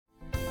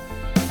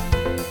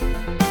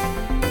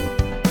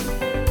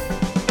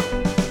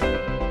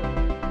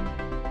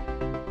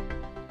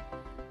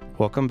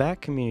Welcome back,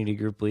 community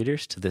group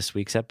leaders, to this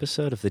week's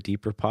episode of the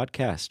Deeper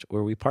Podcast,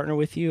 where we partner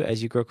with you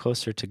as you grow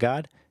closer to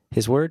God,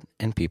 His Word,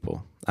 and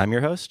people. I'm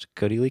your host,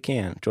 Cody Lee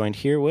Can, joined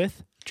here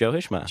with Joe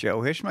Hishma.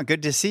 Joe Hishma,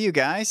 good to see you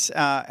guys.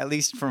 At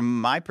least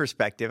from my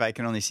perspective, I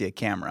can only see a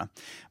camera,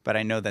 but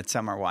I know that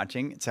some are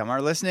watching, some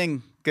are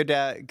listening. Good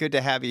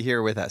to have you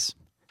here with us.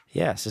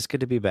 Yes, it's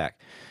good to be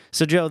back.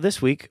 So, Joe,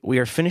 this week we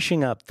are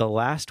finishing up the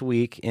last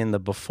week in the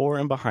Before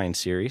and Behind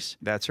series.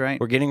 That's right.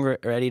 We're getting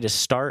ready to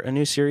start a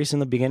new series in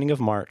the beginning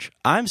of March.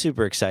 I'm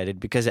super excited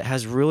because it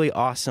has really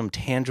awesome,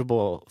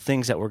 tangible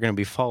things that we're going to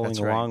be following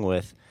along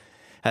with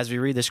as we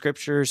read the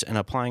scriptures and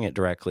applying it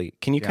directly.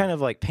 Can you kind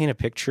of like paint a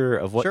picture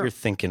of what you're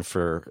thinking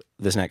for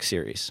this next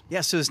series?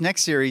 Yeah, so this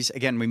next series,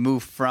 again, we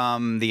move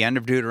from the end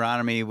of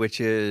Deuteronomy, which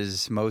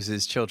is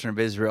Moses' children of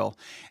Israel,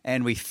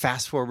 and we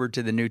fast forward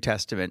to the New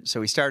Testament.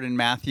 So we start in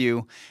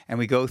Matthew, and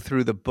we go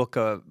through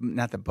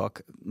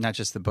not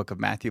just the book of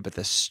Matthew, but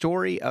the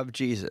story of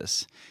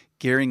Jesus,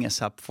 gearing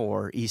us up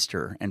for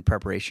Easter and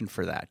preparation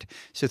for that.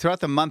 So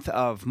throughout the month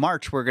of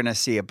March, we're going to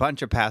see a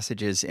bunch of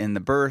passages in the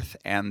birth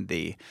and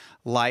the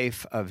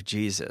life of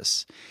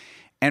Jesus.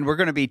 And we're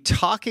going to be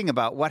talking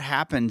about what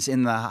happens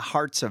in the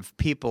hearts of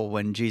people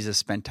when Jesus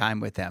spent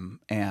time with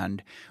them.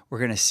 And we're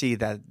going to see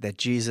that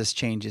Jesus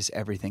changes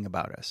everything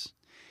about us.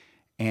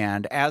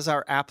 And as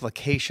our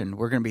application,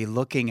 we're going to be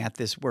looking at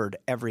this word,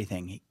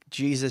 everything.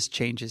 Jesus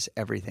changes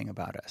everything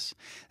about us.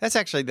 That's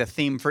actually the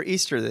theme for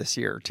Easter this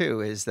year,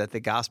 too, is that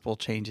the gospel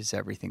changes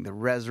everything. The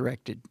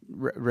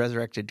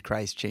resurrected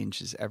Christ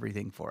changes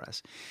everything for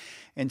us.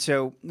 And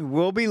so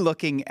we'll be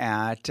looking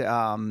at,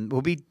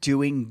 we'll be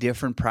doing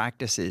different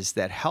practices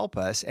that help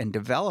us and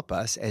develop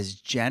us as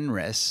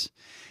generous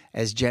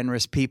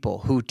people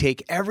who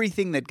take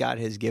everything that God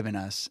has given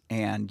us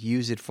and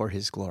use it for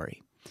His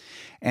glory.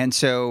 And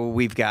so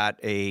we've got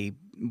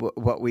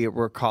what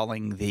we're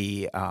calling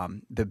the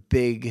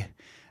big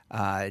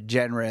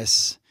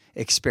generous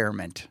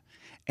experiment.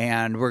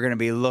 And we're going to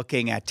be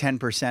looking at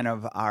 10%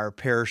 of our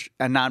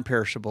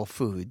non-perishable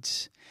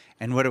foods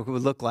and what it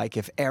would look like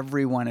if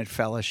everyone at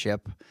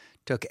Fellowship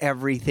took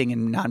everything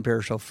in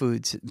non-perishable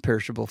foods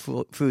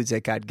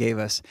that God gave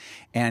us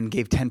and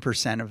gave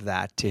 10% of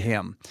that to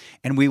Him.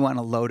 And we want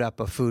to load up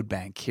a food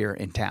bank here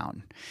in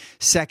town.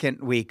 Second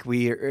week,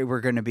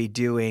 we're going to be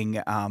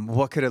doing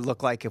what could it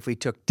look like if we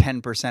took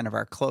 10% of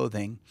our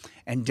clothing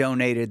and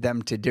donated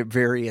them to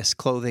various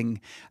clothing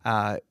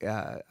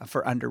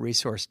for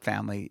under-resourced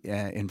family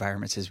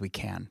environments as we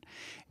can.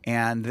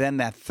 And then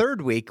that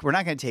third week, we're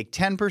not going to take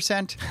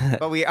 10%,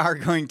 but we are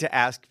going to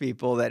ask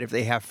people that if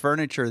they have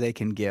furniture they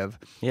can give,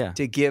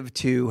 to give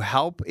to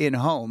help in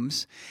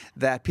homes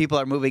that people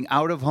are moving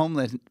out of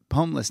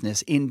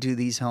homelessness into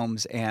these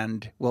homes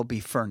and will be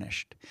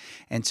furnished.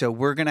 And so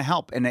we're going to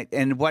help.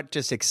 And what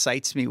just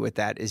excites me with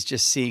that is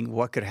just seeing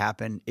what could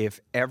happen if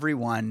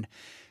everyone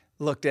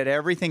looked at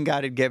everything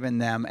God had given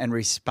them and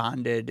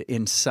responded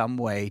in some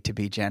way to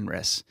be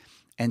generous.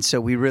 And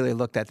so we really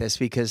looked at this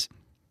because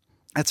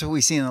that's what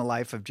we see in the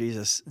life of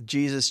Jesus.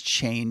 Jesus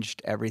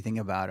changed everything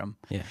about him.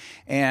 Yeah.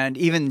 And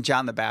even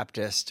John the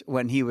Baptist,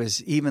 when he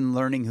was even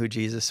learning who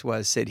Jesus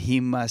was, said, "He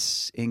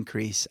must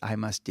increase, I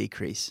must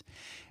decrease."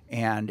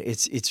 And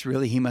it's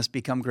really, he must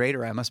become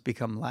greater, I must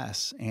become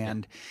less.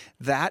 And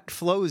that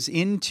flows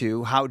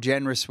into how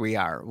generous we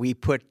are. We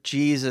put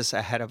Jesus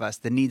ahead of us,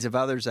 the needs of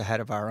others ahead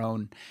of our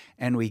own,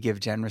 and we give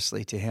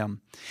generously to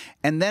Him.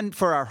 And then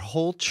for our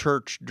whole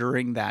church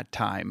during that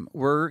time,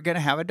 we're going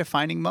to have a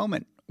defining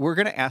moment. We're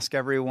going to ask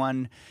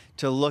everyone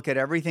to look at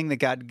everything that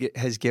God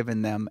has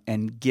given them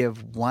and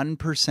give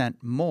 1%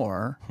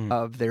 more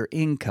of their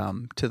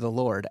income to the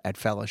Lord at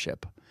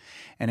Fellowship.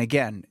 And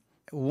again,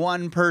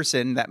 one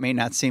person, that may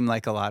not seem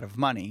like a lot of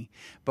money,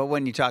 but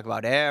when you talk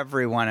about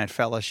everyone at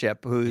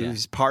Fellowship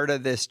who's part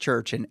of this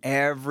church and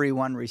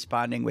everyone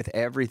responding with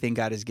everything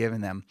God has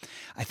given them,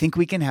 I think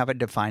we can have a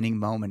defining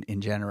moment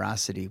in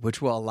generosity,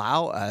 which will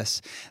allow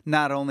us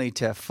not only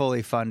to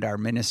fully fund our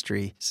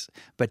ministries,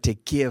 but to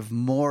give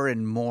more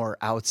and more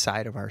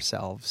outside of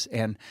ourselves.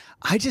 And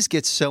I just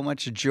get so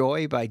much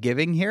joy by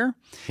giving here,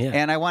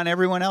 and I want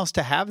everyone else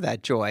to have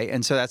that joy,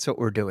 and so that's what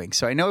we're doing.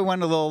 So I know we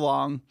went a little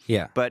long,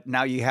 but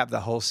now you have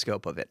the whole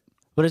scope of it.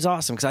 But it's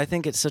awesome because I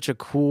think it's such a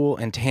cool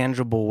and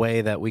tangible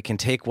way that we can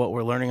take what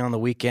we're learning on the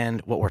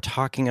weekend, what we're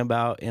talking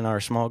about in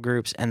our small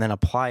groups, and then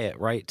apply it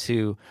right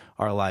to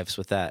our lives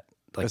with that,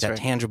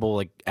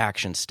 tangible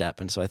action step.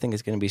 And so I think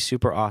it's going to be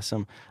super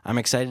awesome. I'm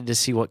excited to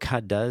see what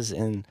God does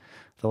in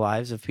the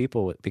lives of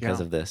people because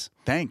of this.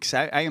 Thanks.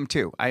 I am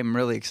too. I'm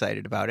really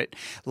excited about it.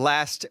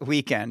 Last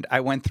weekend,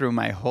 I went through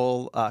my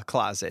whole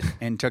closet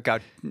and took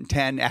out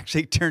 10,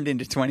 actually turned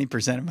into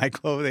 20% of my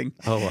clothing.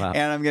 Oh, wow.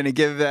 And I'm going to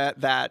give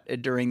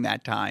that during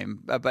that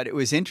time. But it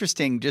was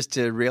interesting just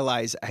to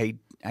realize I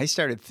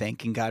started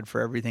thanking God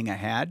for everything I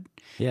had.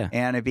 Yeah.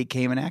 And it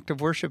became an act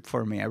of worship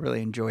for me. I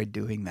really enjoyed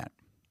doing that.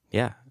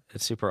 Yeah,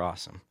 it's super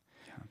awesome.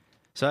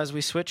 So as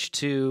we switch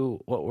to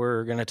what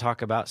we're going to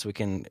talk about so we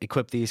can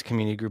equip these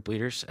community group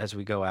leaders as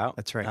we go out.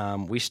 That's right.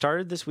 We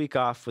started this week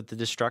off with the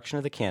destruction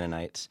of the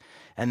Canaanites,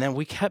 and then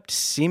we kept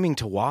seeming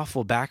to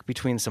waffle back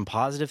between some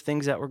positive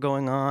things that were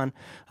going on,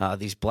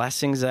 these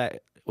blessings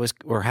that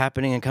were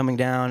happening and coming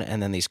down,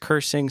 and then these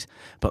cursings.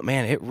 But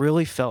man, it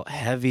really felt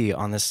heavy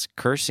on this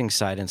cursing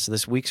side, and so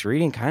this week's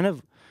reading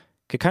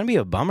could kind of be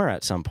a bummer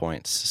at some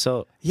points.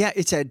 So yeah,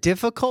 it's a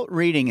difficult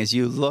reading as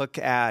you look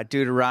at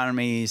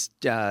Deuteronomy's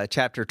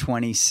chapter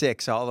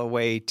 26 all the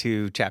way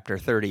to chapter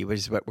 30, which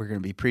is what we're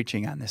going to be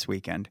preaching on this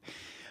weekend.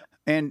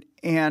 And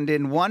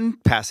in one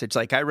passage,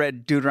 like I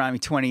read Deuteronomy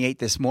 28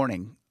 this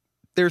morning,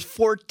 there's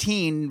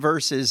 14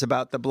 verses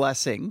about the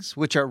blessings,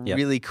 which are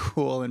really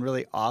cool and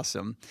really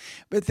awesome.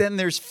 But then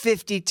there's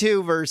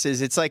 52 verses.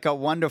 It's like a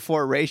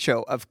 1-to-4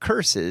 ratio of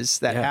curses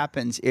that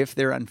happens if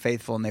they're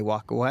unfaithful and they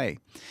walk away.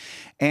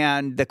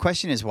 And the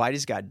question is, why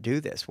does God do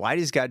this? Why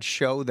does God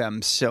show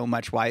them so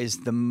much? Why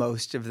is the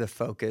most of the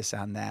focus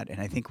on that? And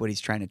I think what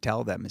he's trying to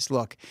tell them is,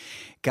 look,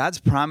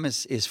 God's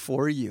promise is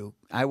for you.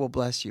 I will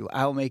bless you.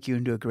 I will make you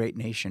into a great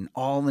nation.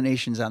 All the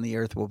nations on the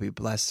earth will be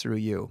blessed through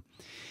you.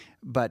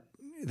 But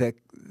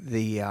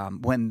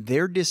when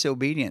they're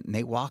disobedient and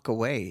they walk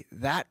away,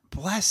 that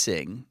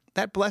blessing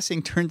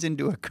turns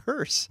into a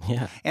curse.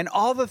 Yeah. And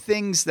all the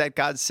things that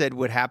God said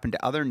would happen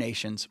to other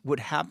nations would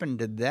happen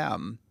to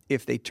them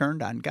if they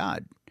turned on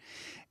God.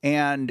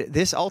 And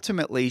this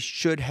ultimately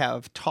should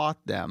have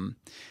taught them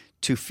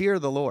to fear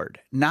the Lord,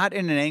 not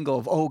in an angle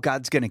of, oh,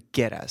 God's going to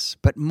get us,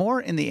 but more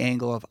in the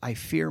angle of, I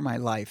fear my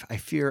life, I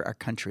fear our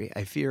country,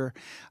 I fear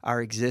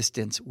our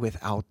existence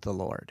without the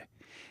Lord.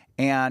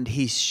 And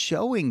he's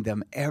showing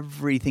them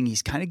everything.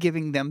 He's kind of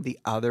giving them the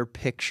other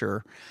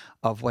picture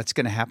of what's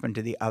going to happen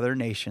to the other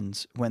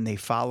nations when they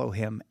follow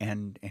him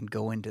and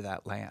go into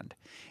that land.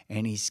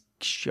 And he's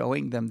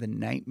showing them the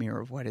nightmare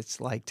of what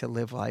it's like to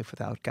live life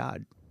without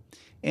God.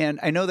 And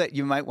I know that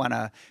you might want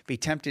to be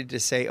tempted to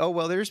say, oh,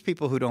 well, there's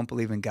people who don't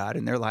believe in God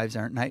and their lives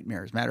aren't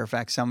nightmares. Matter of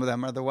fact, some of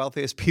them are the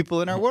wealthiest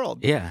people in our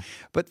world. Yeah.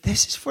 But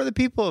this is for the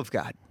people of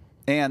God.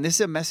 And this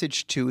is a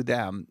message to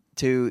them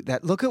that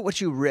look at what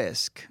you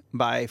risk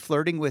by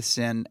flirting with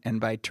sin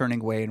and by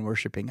turning away and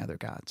worshiping other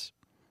gods.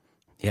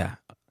 Yeah.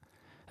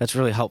 That's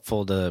really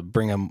helpful to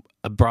bring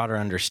a broader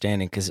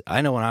understanding, because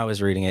I know when I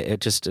was reading it,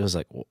 it was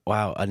like,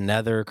 wow,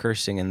 another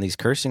cursing. And these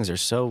cursings are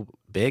so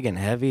big and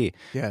heavy.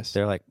 Yes.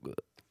 They're like,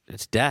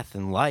 it's death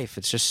and life.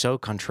 It's just so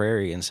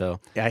contrary. And so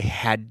I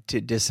had to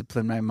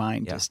discipline my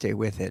mind to stay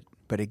with it.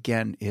 But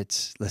again,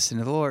 it's listen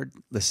to the Lord,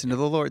 listen to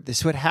the Lord. This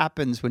is what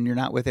happens when you're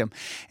not with him.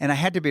 And I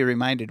had to be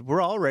reminded,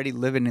 we're already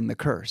living in the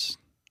curse.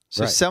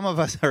 So some of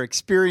us are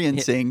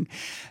experiencing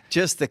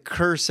just the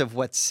curse of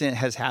what sin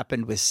has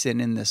happened with sin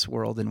in this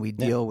world. And we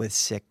deal with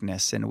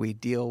sickness, and we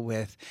deal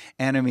with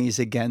enemies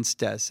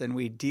against us, and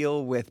we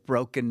deal with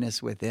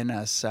brokenness within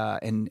us,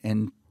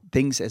 and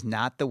things as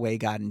not the way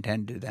God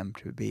intended them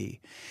to be.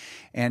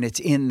 And it's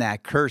in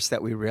that curse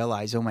that we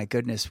realize, oh my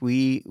goodness,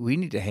 we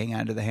need to hang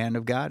on to the hand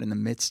of God in the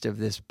midst of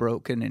this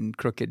broken and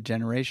crooked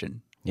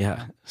generation.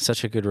 Yeah,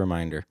 such a good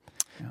reminder.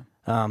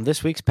 Yeah.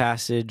 This week's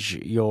passage,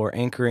 you're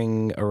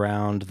anchoring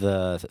around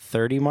the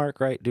 30 mark,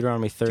 right?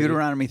 Deuteronomy 30?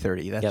 Deuteronomy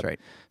 30, that's right.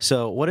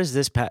 So what does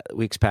this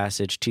week's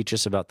passage teach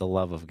us about the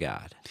love of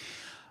God?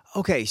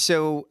 Okay,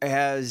 so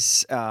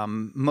as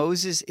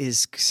Moses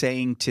is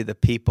saying to the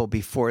people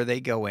before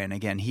they go in,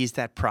 again, he's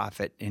that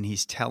prophet, and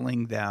he's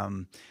telling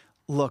them,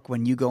 look,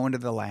 when you go into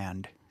the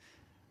land,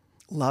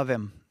 love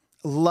him.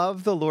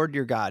 Love the Lord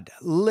your God.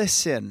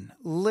 Listen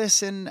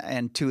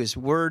and to his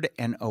word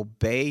and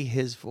obey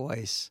his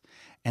voice,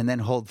 and then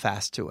hold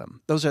fast to him.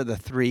 Those are the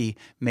three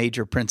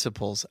major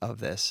principles of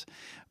this.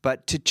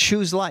 But to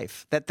choose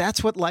life,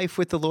 that's what life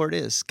with the Lord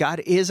is.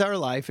 God is our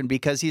life, and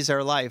because he's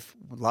our life,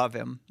 love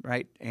him,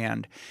 right?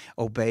 And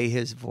obey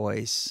his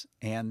voice,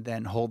 and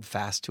then hold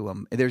fast to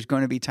him. There's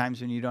going to be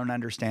times when you don't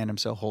understand him,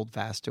 so hold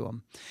fast to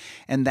him.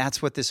 And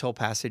that's what this whole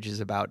passage is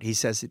about. He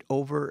says it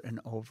over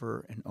and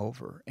over and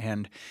over.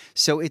 And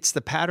so it's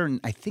the pattern,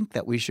 I think,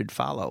 that we should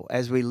follow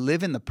as we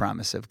live in the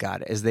promise of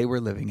God, as they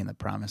were living in the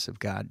promise of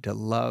God, to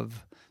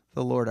love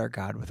the Lord our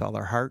God with all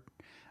our heart,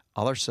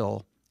 all our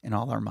soul, and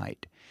all our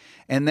might.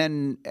 And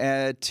then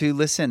to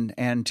listen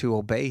and to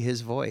obey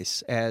his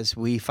voice as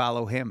we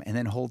follow him, and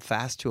then hold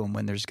fast to him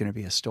when there's going to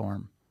be a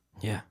storm.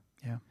 Yeah.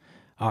 Yeah.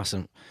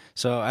 Awesome.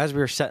 So as we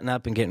were setting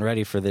up and getting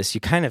ready for this,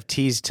 you kind of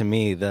teased to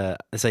me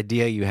this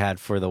idea you had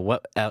for the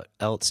what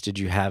else did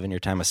you have in your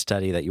time of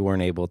study that you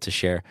weren't able to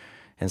share.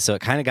 And so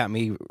it kind of got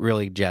me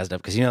really jazzed up,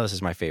 because this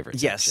is my favorite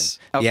section. Yes.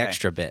 Okay. The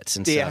extra bits.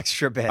 And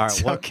extra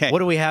bits. All right, what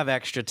do we have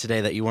extra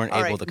today that you weren't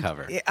able to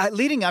cover?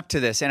 Leading up to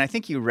this, and I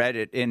think you read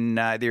it in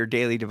your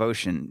daily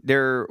devotion,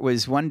 there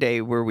was one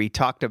day where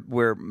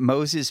where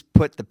Moses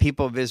put the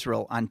people of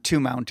Israel on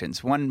two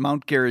mountains, one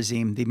Mount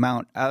Gerizim,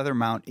 the other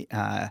Mount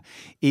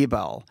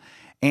Ebal.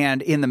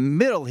 And in the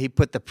middle, he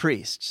put the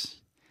priests.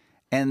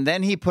 And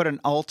then he put an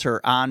altar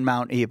on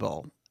Mount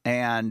Ebal.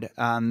 And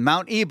on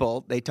Mount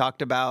Ebal, they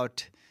talked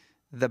about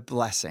the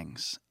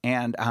blessings.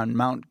 And on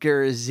Mount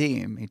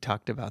Gerizim, he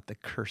talked about the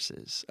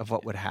curses of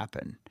what would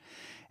happen.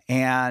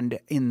 And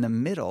in the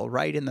middle,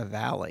 right in the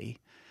valley,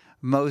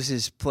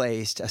 Moses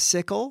placed a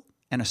sickle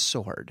and a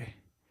sword.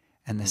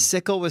 And the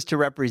sickle was to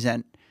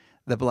represent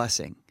the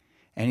blessing.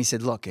 And he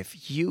said, look,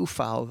 if you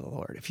follow the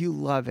Lord, if you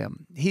love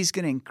him, he's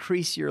going to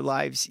increase your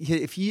lives.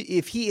 If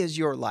he is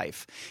your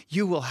life,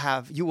 you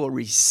will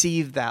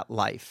receive that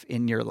life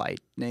in your life,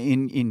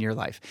 in your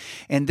life.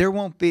 And there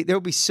will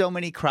be so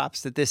many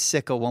crops that this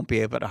sickle won't be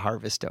able to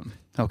harvest them.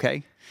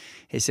 Okay?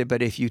 He said,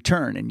 but if you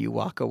turn and you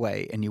walk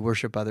away and you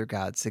worship other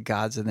gods, the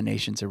gods of the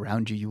nations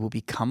around you, you will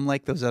become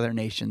like those other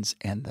nations,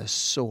 and the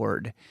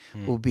sword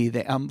will be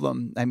the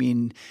emblem. I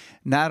mean,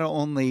 not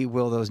only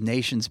will those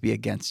nations be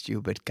against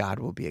you, but God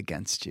will be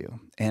against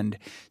you. And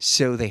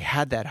so they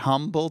had that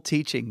humble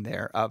teaching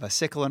there of a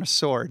sickle and a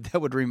sword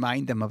that would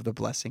remind them of the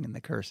blessing and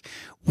the curse.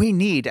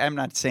 I'm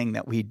not saying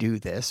that we do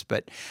this,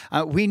 but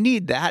we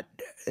need that.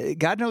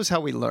 God knows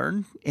how we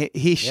learn.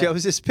 He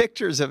shows us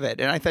pictures of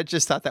it. And I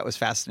just thought that was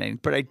fascinating.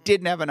 But I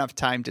didn't have enough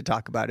time to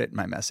talk about it in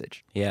my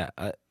message. Yeah.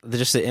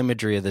 Just the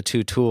imagery of the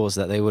two tools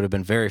that they would have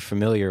been very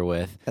familiar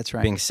with. That's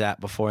right. Being sat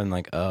before and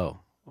like, oh,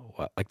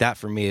 like that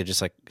for me, it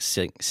just like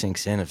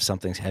sinks in. If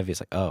something's heavy,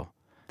 it's like, oh,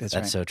 that's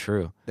right. So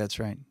true. That's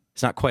right.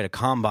 It's not quite a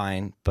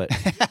combine, but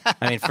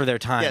I mean, for their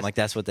time, yes. like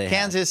that's what they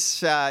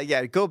Kansas,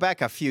 go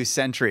back a few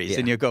centuries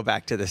and you'll go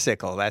back to the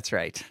sickle. That's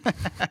right.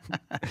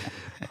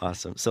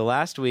 Awesome. So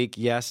last week,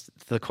 you asked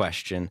the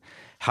question,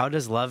 how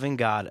does loving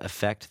God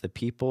affect the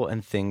people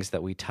and things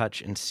that we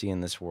touch and see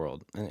in this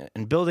world?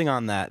 And building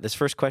on that, this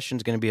first question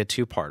is going to be a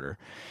two-parter.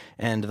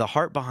 And the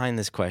heart behind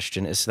this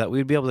question is so that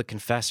we'd be able to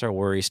confess our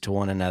worries to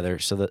one another,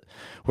 so that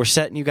we're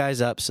setting you guys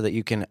up so that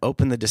you can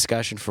open the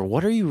discussion for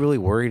what are you really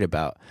worried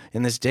about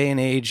in this day and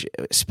age,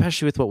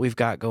 especially with what we've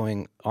got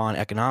going on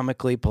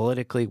economically,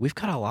 politically. We've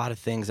got a lot of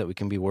things that we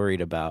can be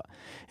worried about.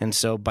 And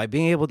so by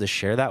being able to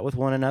share that with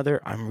one another,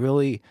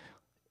 I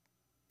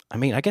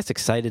guess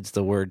excited's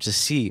the word, to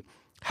see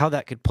how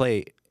that could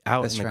play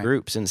out in the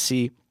groups and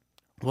see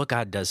what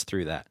God does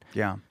through that.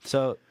 Yeah.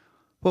 So,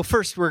 well,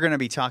 first we're going to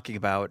be talking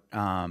about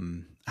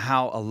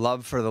how a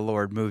love for the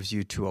Lord moves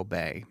you to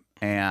obey.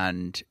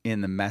 And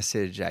in the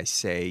message, I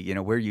say,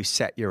 where you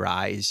set your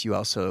eyes, you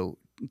also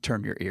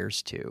turn your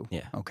ears to.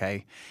 Yeah.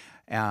 Okay.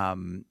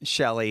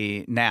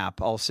 Shelley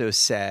Knapp also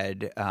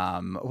said,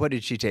 what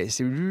did she say?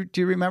 Do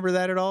you remember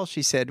that at all?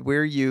 She said, it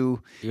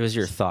was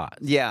your thoughts.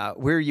 Yeah.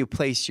 Where you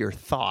place your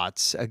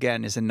thoughts,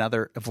 again, is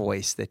another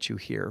voice that you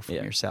hear from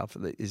yourself,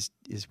 is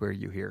where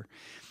you hear.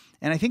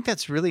 And I think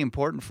that's really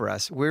important for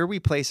us. Where we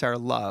place our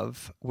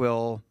love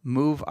will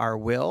move our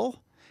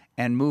will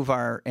and move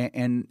our,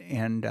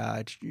 and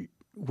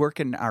work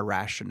in our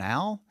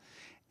rationale.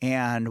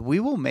 And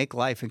we will make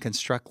life and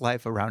construct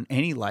life around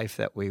any life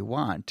that we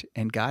want.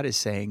 And God is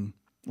saying,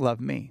 love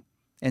me.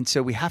 And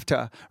so we have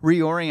to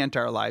reorient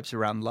our lives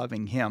around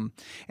loving him.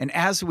 And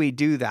as we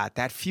do that,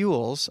 that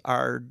fuels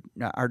our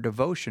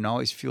devotion,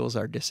 always fuels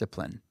our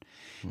discipline.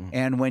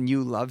 And when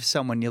you love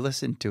someone, you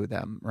listen to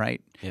them,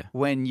 right? Yeah.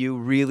 When you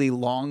really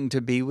long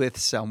to be with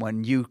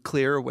someone, you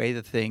clear away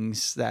the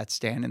things that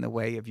stand in the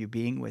way of you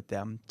being with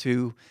them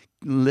to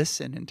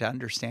listen and to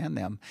understand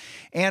them.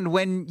 And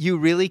when you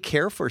really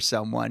care for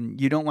someone,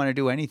 you don't want to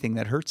do anything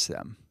that hurts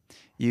them.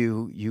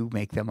 You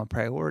make them a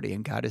priority.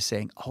 And God is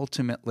saying,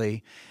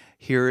 ultimately,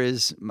 here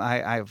is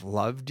I've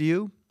loved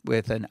you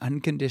with an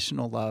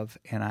unconditional love,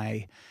 and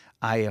I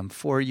am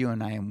for you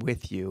and I am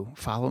with you.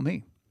 Follow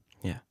me.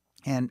 Yeah.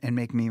 And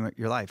make me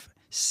your life.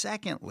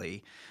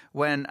 Secondly,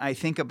 when I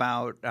think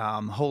about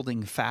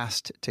holding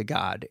fast to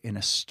God in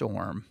a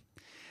storm,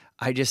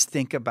 I just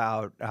think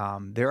about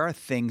there are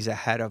things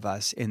ahead of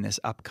us in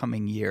this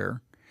upcoming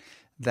year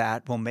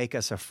that will make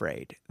us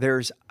afraid.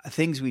 There's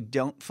things we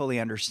don't fully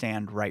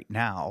understand right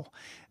now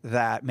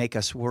that make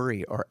us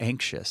worry or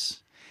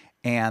anxious.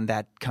 And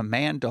that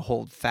command to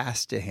hold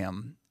fast to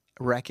him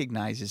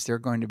recognizes there are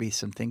going to be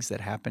some things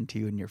that happen to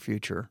you in your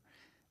future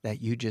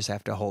that you just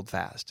have to hold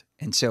fast.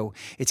 And so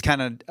it's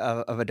kind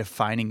of a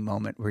defining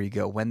moment where you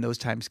go, when those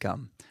times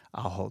come,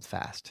 I'll hold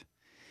fast.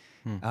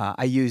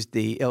 I used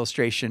the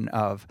illustration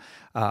of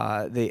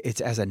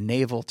it's as a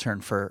naval term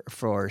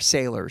for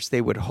sailors.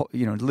 They would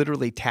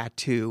literally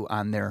tattoo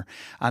on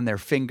their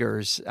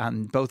fingers,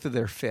 on both of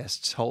their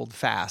fists, hold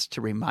fast,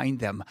 to remind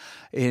them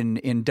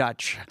in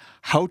Dutch,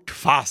 houd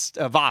vast,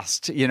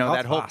 vast.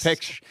 That whole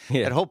picture.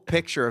 Yeah. That whole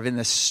picture of in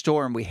the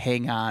storm we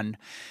hang on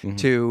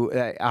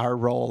to our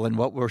role and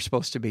what we're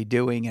supposed to be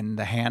doing, and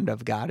the hand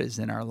of God is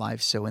in our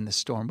life. So in the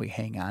storm we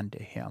hang on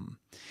to him.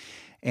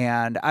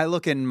 And I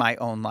look in my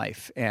own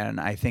life and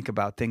I think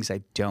about things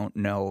I don't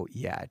know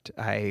yet.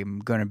 I'm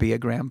going to be a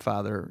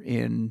grandfather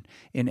in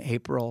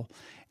April.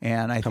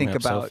 And I think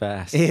about so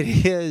fast.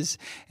 It is,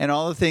 and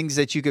all the things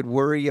that you could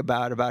worry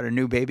about a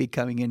new baby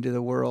coming into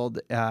the world.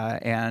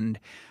 And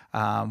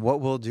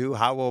what we'll do,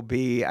 how we'll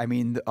be. I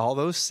mean, all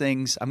those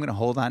things, I'm going to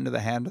hold on to the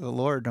hand of the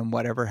Lord on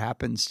whatever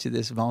happens to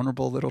this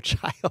vulnerable little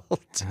child.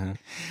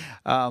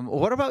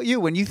 What about you?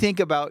 When you think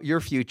about your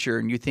future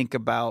and you think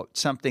about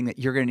something that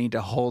you're going to need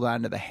to hold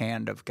on to the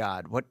hand of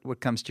God, what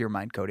comes to your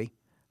mind, Cody?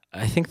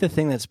 I think the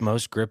thing that's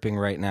most gripping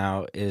right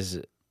now is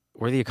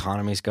where the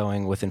economy's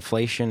going with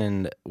inflation,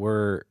 and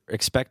we're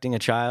expecting a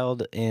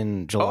child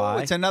in July. Oh,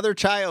 it's another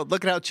child.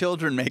 Look at how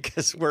children make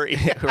us worry.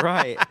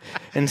 Right.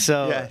 And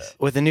so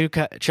with a new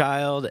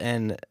child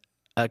and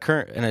a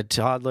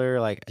toddler,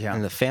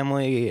 and the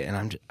family,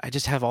 and I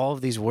just have all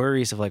of these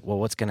worries of like, well,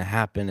 what's going to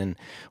happen? And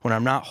when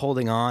I'm not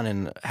holding on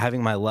and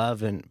having my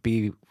love and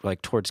be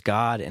like towards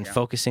God and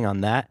focusing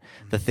on that,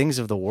 the things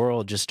of the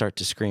world just start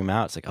to scream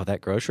out. It's like, oh,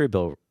 that grocery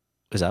bill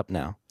is up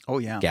now. Oh,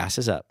 yeah. Gas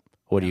is up.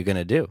 What are you going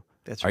to do?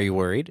 That's right. Are you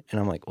worried? And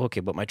I'm like,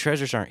 okay, but my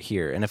treasures aren't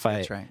here. And if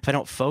I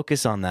don't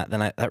focus on that, then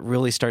that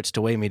really starts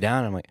to weigh me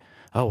down. I'm like,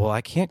 oh, well,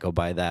 I can't go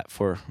buy that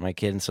for my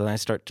kid. And so then I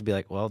start to be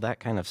like, well, that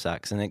kind of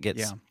sucks. And it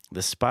gets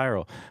this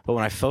spiral. But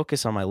when I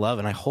focus on my love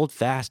and I hold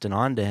fast and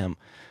on to him,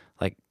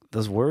 like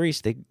those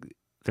worries,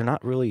 they're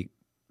not really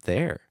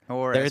there.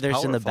 Or there's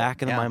powerful. In the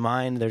back of my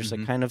mind, there's a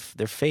kind of,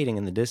 they're fading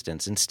in the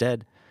distance.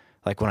 Instead,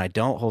 like when I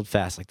don't hold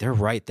fast, like they're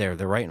right there.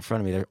 They're right in front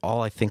of me. They're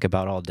all I think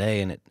about all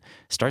day, and it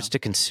starts to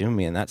consume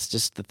me. And that's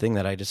just the thing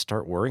that I just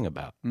start worrying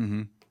about.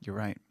 Mm-hmm. You're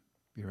right.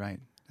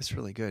 That's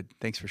really good.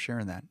 Thanks for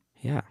sharing that.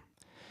 Yeah.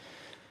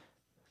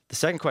 The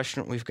second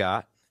question we've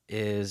got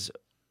is,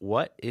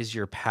 what is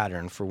your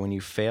pattern for when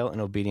you fail in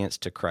obedience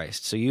to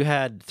Christ? So you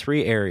had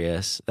 3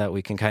 areas that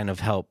we can kind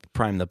of help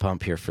prime the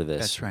pump here for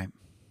this. That's right.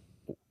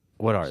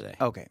 What are they?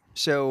 Okay.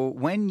 So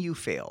when you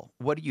fail,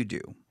 what do you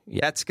do?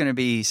 Yeah. That's going to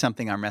be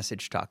something our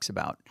message talks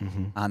about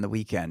on the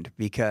weekend,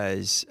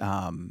 because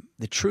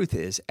the truth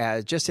is,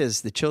 just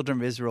as the children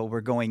of Israel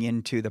were going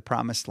into the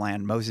promised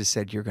land, Moses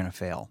said, you're going to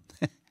fail.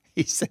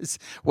 He says,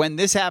 when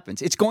this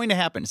happens, it's going to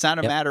happen. It's not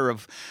a matter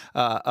of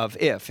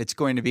if, it's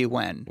going to be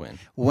when.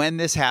 When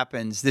this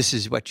happens, this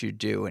is what you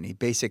do. And he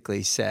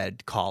basically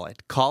said, call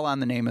it. Call on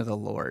the name of the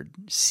Lord.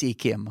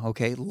 Seek him,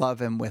 okay?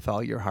 Love him with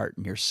all your heart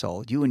and your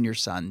soul, you and your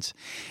sons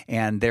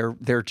and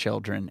their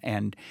children,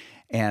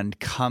 and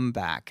come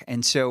back.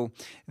 And so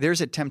there's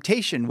a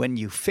temptation when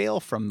you fail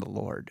from the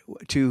Lord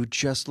to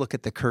just look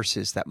at the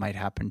curses that might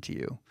happen to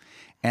you.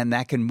 And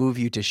that can move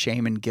you to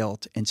shame and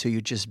guilt. And so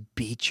you just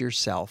beat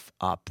yourself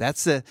up.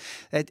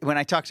 When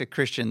I talk to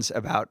Christians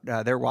about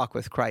their walk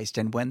with Christ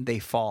and when they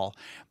fall,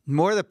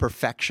 more the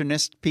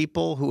perfectionist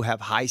people who have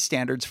high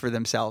standards for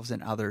themselves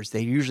and others, they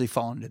usually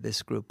fall into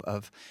this group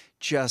of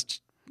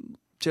just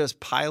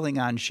piling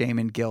on shame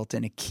and guilt,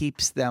 and it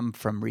keeps them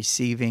from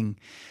receiving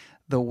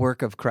the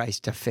work of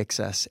Christ to fix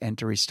us and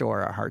to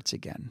restore our hearts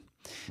again.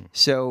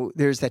 So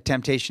there's that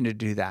temptation to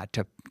do that,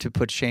 to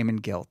put shame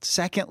and guilt.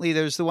 Secondly,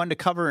 there's the one to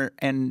cover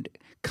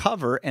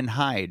and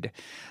hide,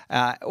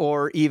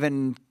 or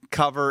even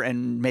cover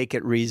and make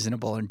it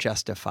reasonable and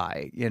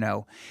justify,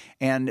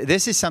 And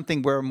this is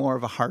something where more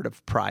of a heart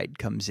of pride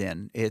comes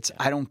in. It's,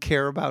 I don't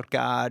care about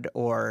God,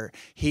 or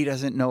he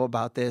doesn't know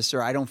about this,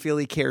 or I don't feel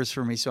he cares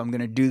for me, so I'm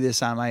going to do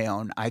this on my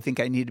own. I think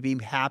I need to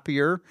be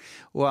happier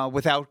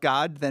without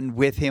God than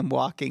with him,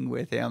 walking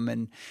with him,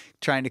 and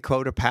trying to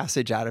quote a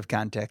passage out of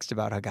context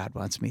about how God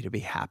wants me to be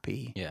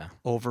happy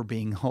over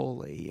being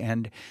holy.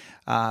 And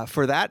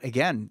for that,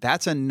 again,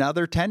 that's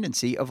another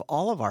tendency of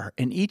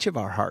in each of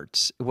our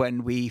hearts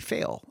when we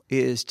fail,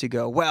 is to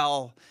go,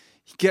 well,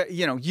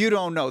 you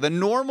don't know. The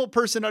normal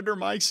person under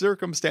my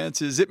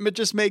circumstances, it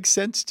just makes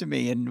sense to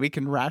me. And we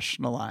can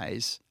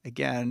rationalize.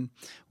 Again,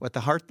 what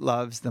the heart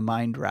loves, the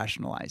mind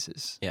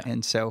rationalizes. Yeah.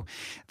 And so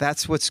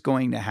that's what's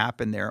going to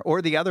happen there.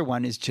 Or the other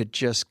one is to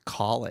just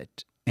call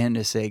it and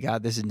to say,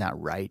 God, this is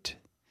not right.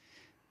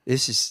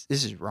 This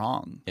is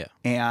wrong. Yeah.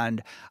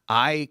 And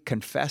I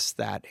confess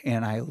that,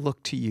 and I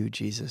look to you,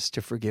 Jesus,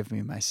 to forgive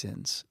me my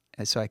sins.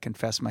 And so I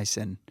confess my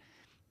sin,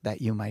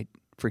 that you might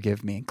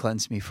forgive me and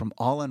cleanse me from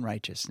all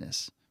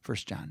unrighteousness, 1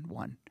 John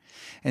 1.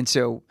 And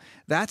so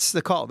that's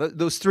the call.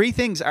 Those 3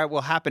 things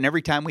will happen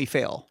every time we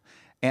fail.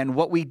 And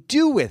what we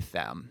do with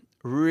them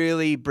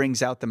really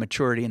brings out the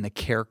maturity and the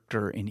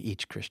character in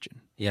each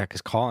Christian. Yeah,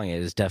 because calling it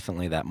is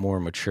definitely that more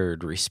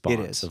matured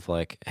response of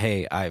like,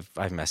 hey, I've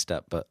messed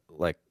up, but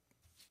like,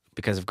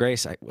 because of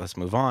grace, let's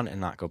move on and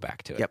not go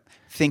back to it. Yep.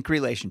 Think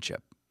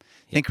relationship.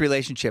 Think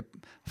relationship,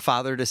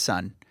 father to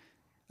son.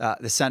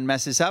 The son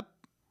messes up.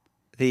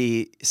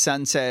 The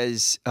son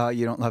says,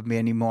 you don't love me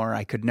anymore.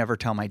 I could never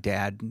tell my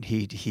dad.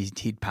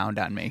 He'd pound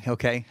on me,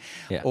 okay?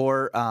 Yeah.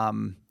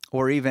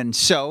 Or even,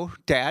 so,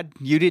 Dad,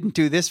 you didn't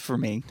do this for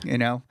me,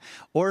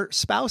 Or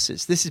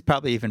spouses. This is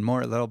probably even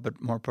a little bit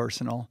more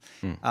personal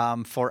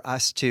for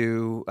us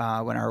to,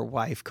 when our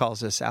wife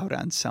calls us out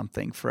on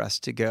something, for us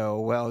to go,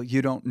 well,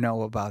 you don't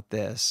know about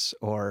this,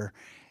 or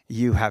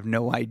you have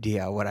no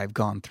idea what I've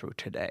gone through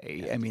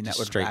today. Yeah, I mean, that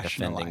would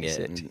rationalize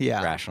it.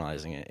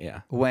 Rationalizing it,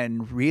 yeah.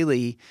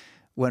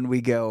 When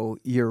we go,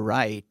 you're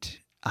right,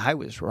 I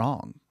was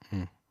wrong.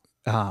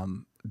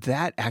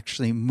 that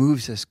actually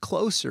moves us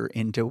closer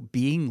into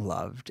being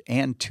loved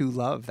and to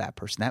love that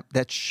person.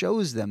 That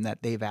shows them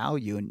that they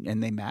value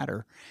and they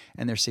matter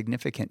and they're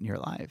significant in your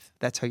life.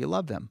 That's how you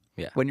love them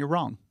when you're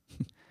wrong.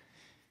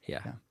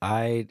 Yeah.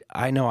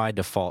 I know I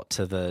default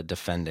to the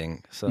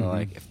defending. So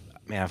like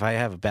if I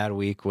have a bad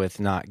week with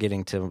not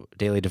getting to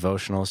daily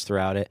devotionals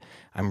throughout it,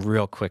 I'm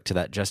real quick to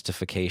that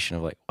justification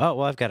of like, oh,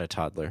 well, I've got a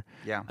toddler.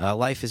 Yeah.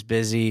 Life is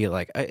busy.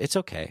 Like, it's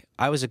okay.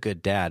 I was a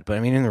good dad. But I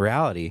mean, in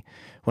reality,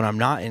 when I'm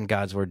not in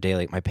God's word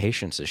daily, my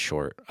patience is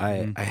short.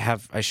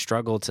 I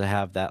struggle to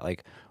have that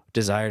like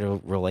desire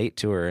to relate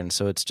to her. And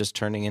so it's just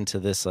turning into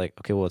this like,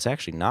 okay, well, it's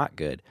actually not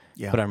good.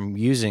 Yeah. But I'm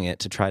using it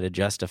to try to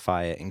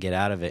justify it and get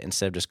out of it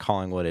instead of just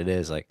calling what it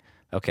is. Like,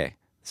 okay,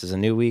 this is a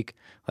new week.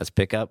 Let's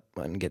pick up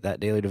and get that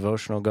daily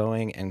devotional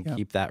going and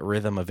keep that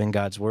rhythm of in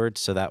God's word.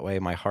 So that way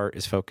my heart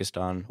is focused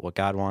on what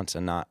God wants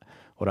and not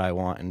what I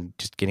want and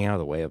just getting out of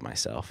the way of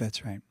myself.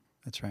 That's right.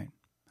 That's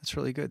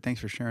really good. Thanks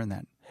for sharing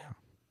that. Yeah.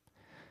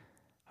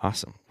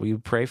 Awesome. Will you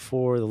pray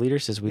for the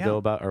leaders as we go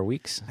about our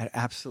weeks? I'd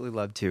absolutely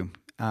love to.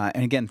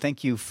 And again,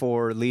 thank you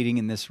for leading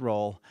in this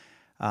role.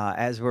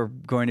 As we're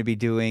going to be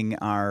doing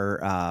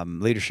our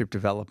leadership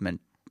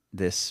development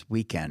this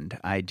weekend,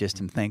 I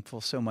just am thankful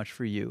so much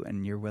for you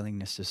and your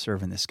willingness to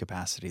serve in this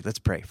capacity. Let's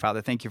pray.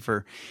 Father, thank you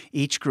for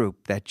each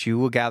group that you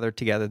will gather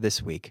together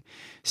this week.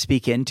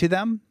 Speak into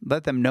them.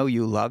 Let them know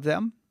you love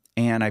them.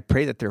 And I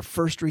pray that their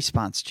first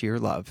response to your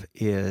love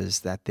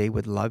is that they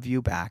would love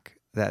you back,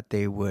 that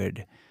they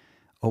would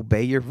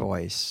obey your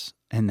voice,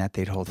 and that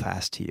they'd hold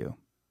fast to you.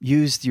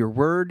 Use your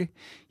word,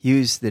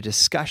 use the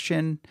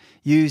discussion,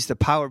 use the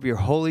power of your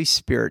Holy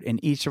Spirit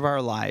in each of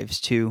our lives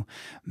to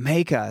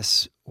make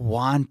us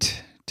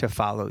want to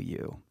follow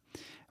you.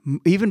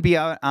 Even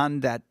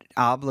beyond that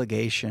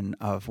obligation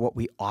of what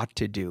we ought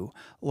to do.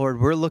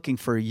 Lord, we're looking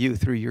for you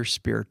through your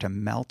Spirit to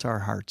melt our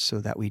hearts so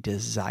that we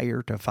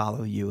desire to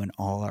follow you in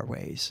all our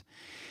ways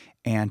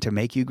and to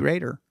make you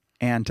greater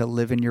and to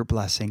live in your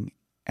blessing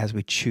as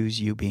we choose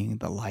you being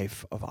the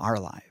life of our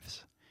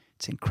lives.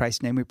 It's in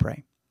Christ's name we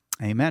pray.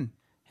 Amen.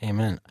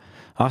 Amen.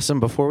 Awesome.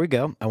 Before we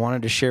go, I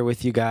wanted to share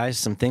with you guys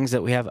some things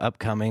that we have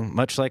upcoming.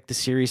 Much like the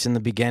series in the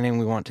beginning,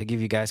 we want to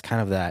give you guys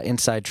kind of that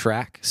inside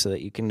track so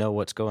that you can know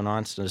what's going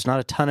on. So there's not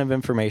a ton of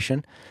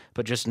information,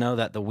 but just know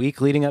that the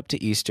week leading up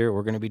to Easter,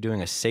 we're going to be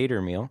doing a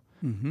Seder meal.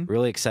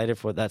 Really excited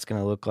for what that's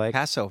going to look like.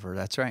 Passover,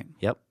 that's right.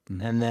 Yep.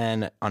 And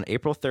then on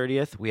April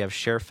 30th, we have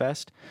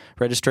ShareFest.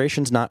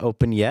 Registration's not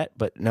open yet,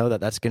 but know that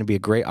that's going to be a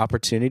great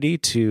opportunity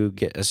to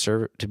get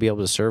to be able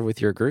to serve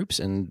with your groups,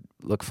 and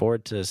look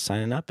forward to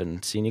signing up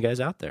and seeing you guys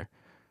out there.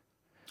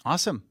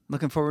 Awesome.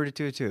 Looking forward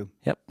to it too.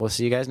 Yep. We'll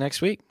see you guys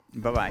next week.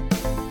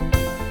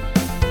 Bye-bye.